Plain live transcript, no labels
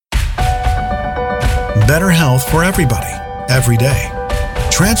better health for everybody, every day.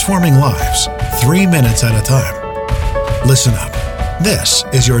 Transforming lives, 3 minutes at a time. Listen up. This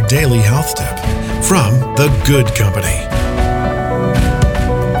is your daily health tip from The Good Company.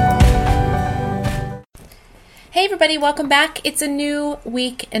 Hey everybody, welcome back. It's a new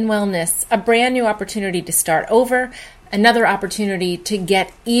week in wellness, a brand new opportunity to start over, another opportunity to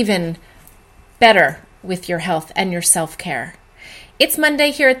get even better with your health and your self-care. It's Monday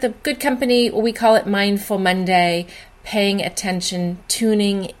here at The Good Company. We call it Mindful Monday, paying attention,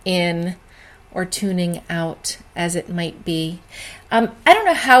 tuning in, or tuning out, as it might be. I don't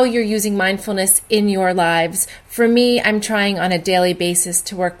know how you're using mindfulness in your lives. For me, I'm trying on a daily basis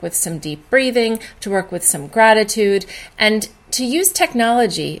to work with some deep breathing, to work with some gratitude, and to use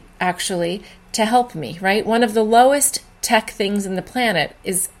technology, actually, to help me, right? One of the lowest tech things in the planet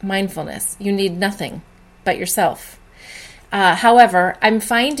is mindfulness. You need nothing but yourself. However, I'm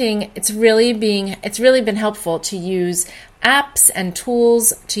finding it's really been helpful to use apps and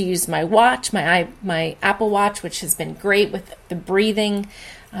tools, to use my watch, my Apple Watch, which has been great with the breathing.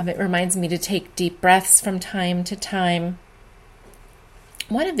 It reminds me to take deep breaths from time to time.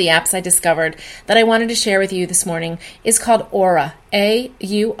 One of the apps I discovered that I wanted to share with you this morning is called Aura,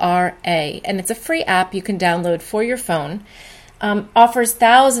 A-U-R-A, and it's a free app you can download for your phone. Offers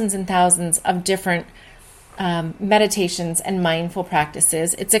thousands and thousands of different meditations and mindful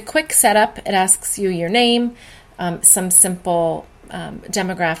practices. It's a quick setup. It asks you your name, some simple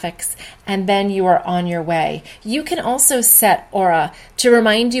demographics, and then you are on your way. You can also set Aura to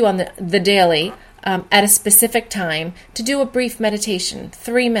remind you on the daily at a specific time to do a brief meditation,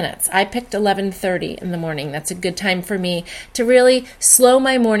 3 minutes. I picked 11:30 in the morning. That's a good time for me to really slow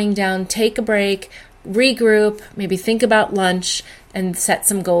my morning down, take a break, regroup, maybe think about lunch, and set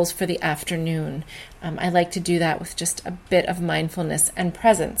some goals for the afternoon. I like to do that with just a bit of mindfulness and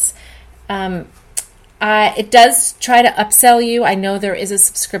presence. It does try to upsell you. I know there is a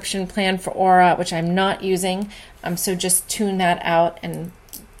subscription plan for Aura, which I'm not using, so just tune that out and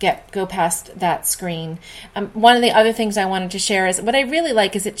go past that screen. One of the other things I wanted to share is what I really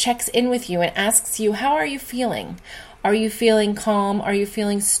like is it checks in with you and asks you, how are you feeling? Are you feeling calm? Are you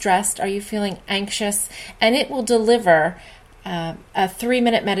feeling stressed? Are you feeling anxious? And it will deliver a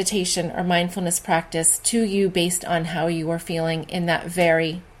 3-minute meditation or mindfulness practice to you based on how you are feeling in that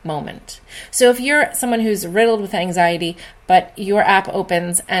very moment. So if you're someone who's riddled with anxiety, but your app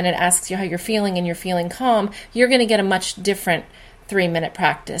opens and it asks you how you're feeling and you're feeling calm, you're going to get a much different 3-minute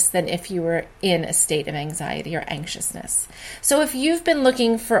practice than if you were in a state of anxiety or anxiousness. So if you've been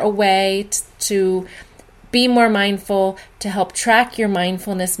looking for a way to be more mindful, to help track your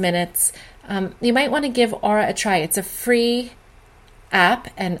mindfulness minutes, you might want to give Aura a try. It's a free app,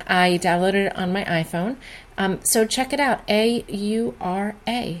 and I downloaded it on my iPhone. So check it out,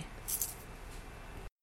 A-U-R-A.